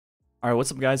Alright,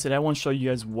 what's up guys? Today I want to show you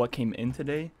guys what came in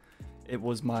today. It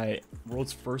was my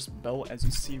world's first belt, as you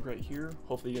see right here.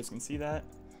 Hopefully you guys can see that.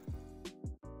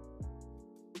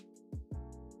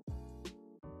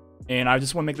 And I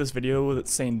just want to make this video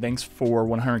saying thanks for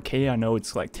 100k. I know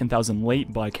it's like 10,000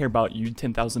 late, but I care about you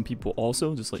 10,000 people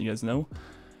also, just to let you guys know.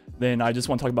 Then I just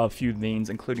want to talk about a few things,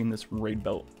 including this raid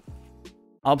belt.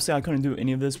 Obviously, I couldn't do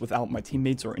any of this without my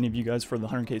teammates or any of you guys for the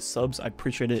 100k subs. I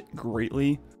appreciate it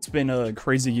greatly. It's been a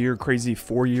crazy year, crazy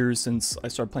 4 years since I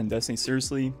started playing Destiny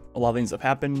seriously. A lot of things have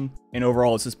happened, and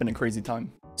overall, it's just been a crazy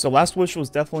time. So Last Wish was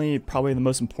definitely probably the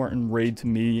most important raid to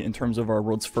me in terms of our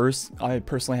world's first. I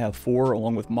personally have 4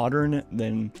 along with Modern,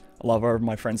 then a lot of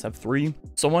my friends have 3.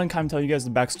 So I want to kind of tell you guys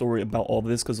the backstory about all of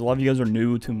this because a lot of you guys are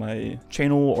new to my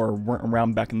channel or weren't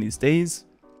around back in these days.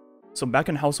 So back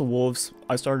in House of Wolves,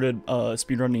 I started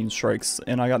speedrunning strikes,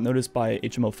 and I got noticed by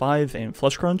HMO5 and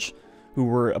Flush Crunch, who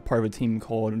were a part of a team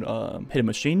called Hidden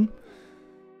Machine.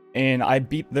 And I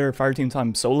beat their fire team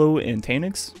time solo in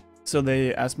Tanix. So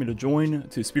they asked me to join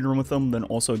to speedrun with them, then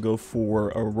also go for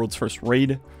a world's first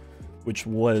raid, which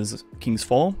was King's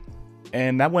Fall.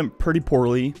 And that went pretty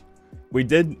poorly. We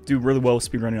did do really well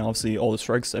speedrunning, obviously, all the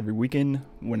strikes every weekend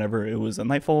whenever it was a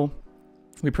nightfall.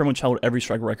 We pretty much held every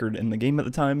strike record in the game at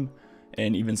the time,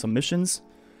 and even some missions.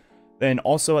 Then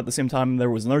also at the same time,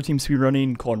 there was another team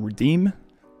speedrunning called Redeem,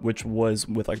 which was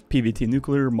with like PVT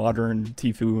Nuclear, Modern,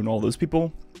 Tfue, and all those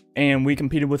people. And we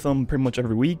competed with them pretty much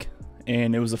every week,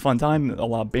 and it was a fun time, a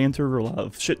lot of banter, a lot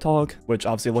of shit talk, which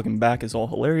obviously looking back is all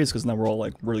hilarious because now we're all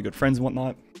like really good friends and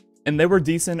whatnot. And they were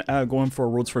decent at going for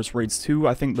World's First Raids too.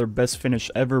 I think their best finish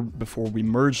ever before we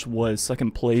merged was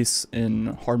 2nd place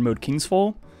in hard mode King's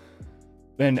Fall.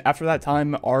 Then after that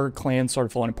time, our clan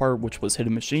started falling apart, which was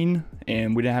Hidden Machine,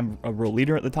 and we didn't have a real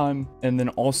leader at the time. And then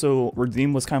also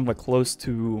Redeem was kind of like close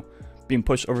to being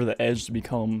pushed over the edge to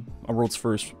become a world's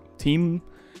first team.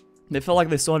 They felt like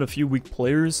they still had a few weak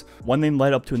players. One name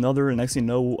led up to another, and next thing you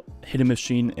know, Hidden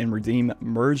Machine and Redeem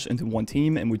merged into one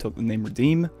team, and we took the name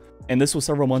Redeem. And this was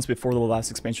several months before the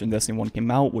last expansion Destiny 1 came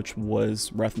out, which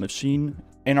was Wrath of the Machine.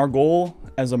 And our goal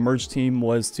as a merged team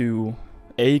was to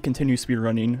A, continue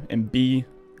speedrunning, and B,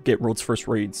 get world's first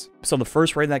raids. So the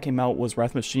first raid that came out was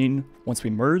Wrath Machine once we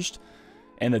merged,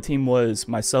 and the team was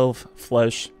myself,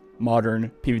 Flesh,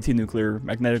 Modern, PVT Nuclear,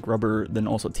 Magnetic Rubber, then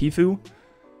also Tfue.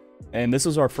 And this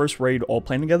was our first raid all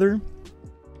playing together,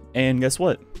 and guess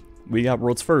what? We got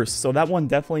world's first. So that one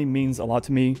definitely means a lot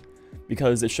to me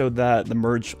because it showed that the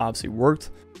merge obviously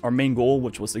worked. Our main goal,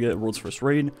 which was to get world's first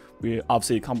raid, we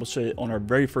obviously accomplished it on our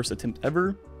very first attempt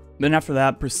ever. Then after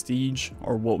that, Prestige,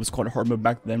 or what was called hard mode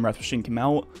back then, Wrath Machine came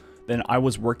out. Then I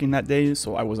was working that day,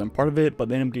 so I wasn't part of it, but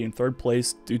then I'm getting 3rd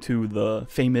place due to the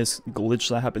famous glitch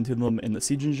that happened to them in the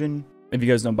Siege Engine. If you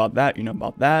guys know about that, you know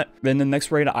about that. Then the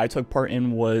next raid I took part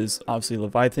in was obviously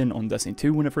Leviathan on Destiny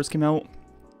 2 when it first came out.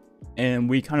 And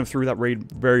we kind of threw that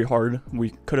raid very hard. We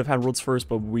could have had world's first,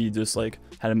 but we just like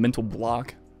had a mental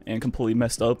block and completely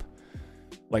messed up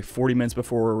like 40 minutes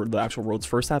before the actual world's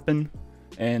first happened.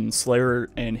 And Slayer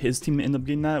and his team ended up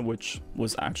getting that, which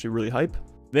was actually really hype.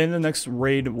 Then the next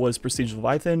raid was Prestige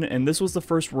Leviathan, and this was the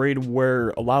first raid where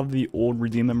a lot of the old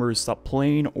Redeem members stopped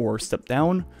playing or stepped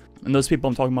down. And those people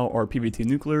I'm talking about are PVT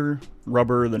Nuclear,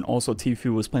 Rubber, then also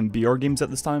Tfue was playing BR games at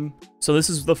this time. So this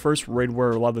is the first raid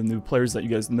where a lot of the new players that you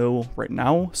guys know right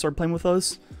now start playing with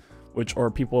us, which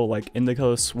are people like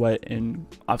Indica, Sweat, and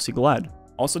obviously Glad.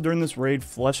 Also during this raid,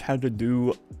 Flesh had to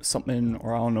do something,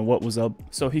 or I don't know what was up,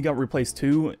 so he got replaced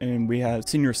too, and we had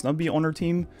Senior Snubby on our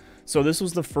team. So this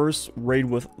was the first raid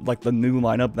with like the new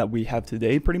lineup that we have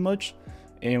today pretty much,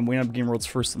 and we ended up getting world's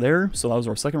first there. So that was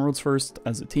our second world's first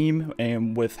as a team,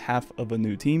 and with half of a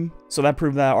new team. So that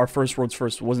proved that our first world's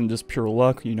first wasn't just pure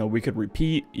luck, you know, we could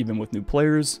repeat even with new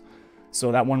players. So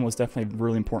that one was definitely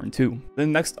really important too.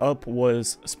 Then next up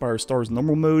was Spire Stars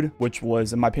normal mode, which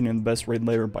was in my opinion the best raid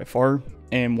layer by far.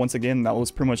 And once again, that was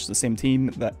pretty much the same team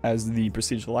that as the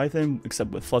Prestige Leviathan,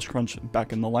 except with Flush Crunch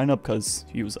back in the lineup because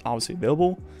he was obviously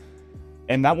available.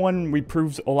 And that one we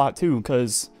proved a lot too,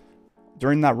 because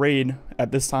during that raid,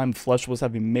 at this time, Flush was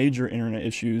having major internet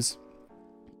issues,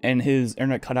 and his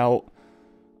internet cut out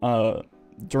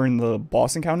during the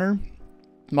boss encounter,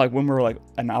 like when we were like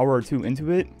an hour or 2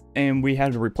 into it, and we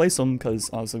had to replace him because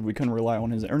obviously we couldn't rely on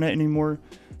his internet anymore.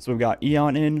 So we got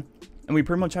Eon in, and we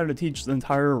pretty much had to teach the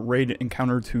entire raid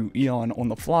encounter to Eon on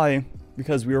the fly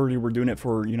because we already were doing it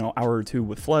for, you know, hour or 2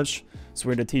 with Flesh. So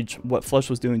we had to teach what Flesh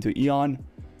was doing to Eon,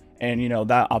 and you know,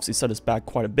 that obviously set us back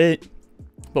quite a bit,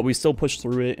 but we still pushed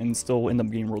through it and still ended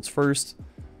up getting world's first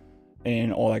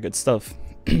and all that good stuff.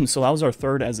 So that was our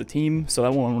 3rd as a team. So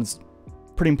that one was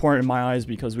pretty important in my eyes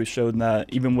because we showed that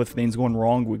even with things going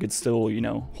wrong, we could still, you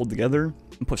know, hold together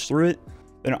and push through it.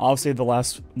 Then obviously the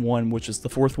last one, which is the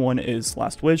fourth one, is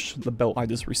Last Wish, the belt I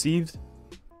just received.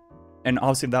 And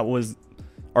obviously that was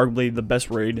arguably the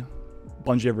best raid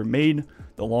Bungie ever made,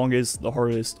 the longest, the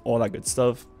hardest, all that good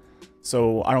stuff.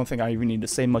 So I don't think I even need to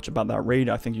say much about that raid.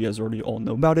 I think you guys already all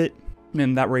know about it.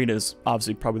 And that raid is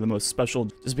obviously probably the most special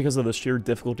just because of the sheer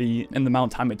difficulty and the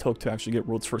amount of time it took to actually get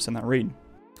world's first in that raid.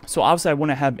 So obviously I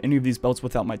wouldn't have any of these belts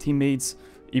without my teammates,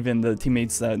 even the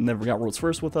teammates that never got world's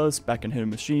first with us back in Hidden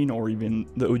Machine, or even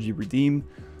the OG Redeem,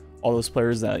 all those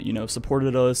players that, you know,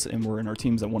 supported us and were in our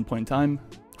teams at one point in time.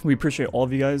 We appreciate all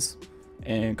of you guys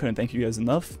and couldn't thank you guys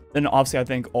enough. Then obviously I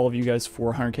thank all of you guys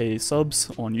for 100k subs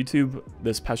on YouTube.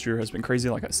 This past year has been crazy,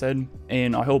 like I said,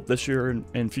 and I hope this year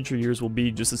and future years will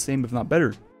be just the same, if not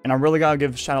better. And I really gotta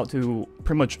give a shout out to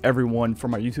pretty much everyone for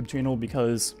my YouTube channel,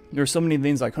 because there's so many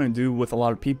things I couldn't do with a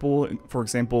lot of people. For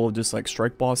example, just like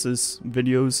strike bosses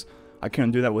videos, I couldn't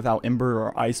do that without Ember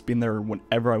or Ice being there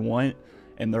whenever I want,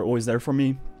 and they're always there for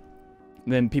me.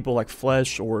 Then people like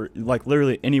Flesh, or like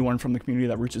literally anyone from the community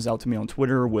that reaches out to me on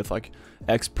Twitter with like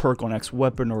X perk on X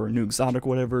weapon or a new exotic,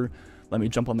 whatever, let me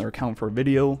jump on their account for a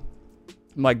video.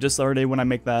 Like just the other day when I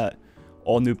make that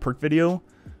all new perk video,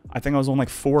 I think I was on like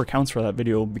 4 accounts for that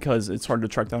video because it's hard to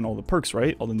track down all the perks,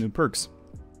 right? All the new perks.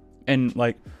 And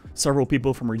like several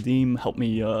people from Redeem helped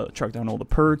me track down all the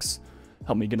perks,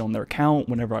 helped me get on their account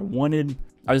whenever I wanted.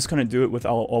 I just couldn't do it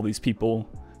without all these people.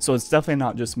 So it's definitely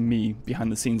not just me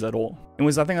behind the scenes at all.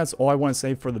 Anyways, I think that's all I want to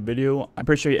say for the video. I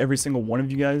appreciate every single one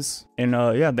of you guys. And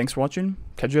yeah, thanks for watching.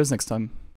 Catch you guys next time.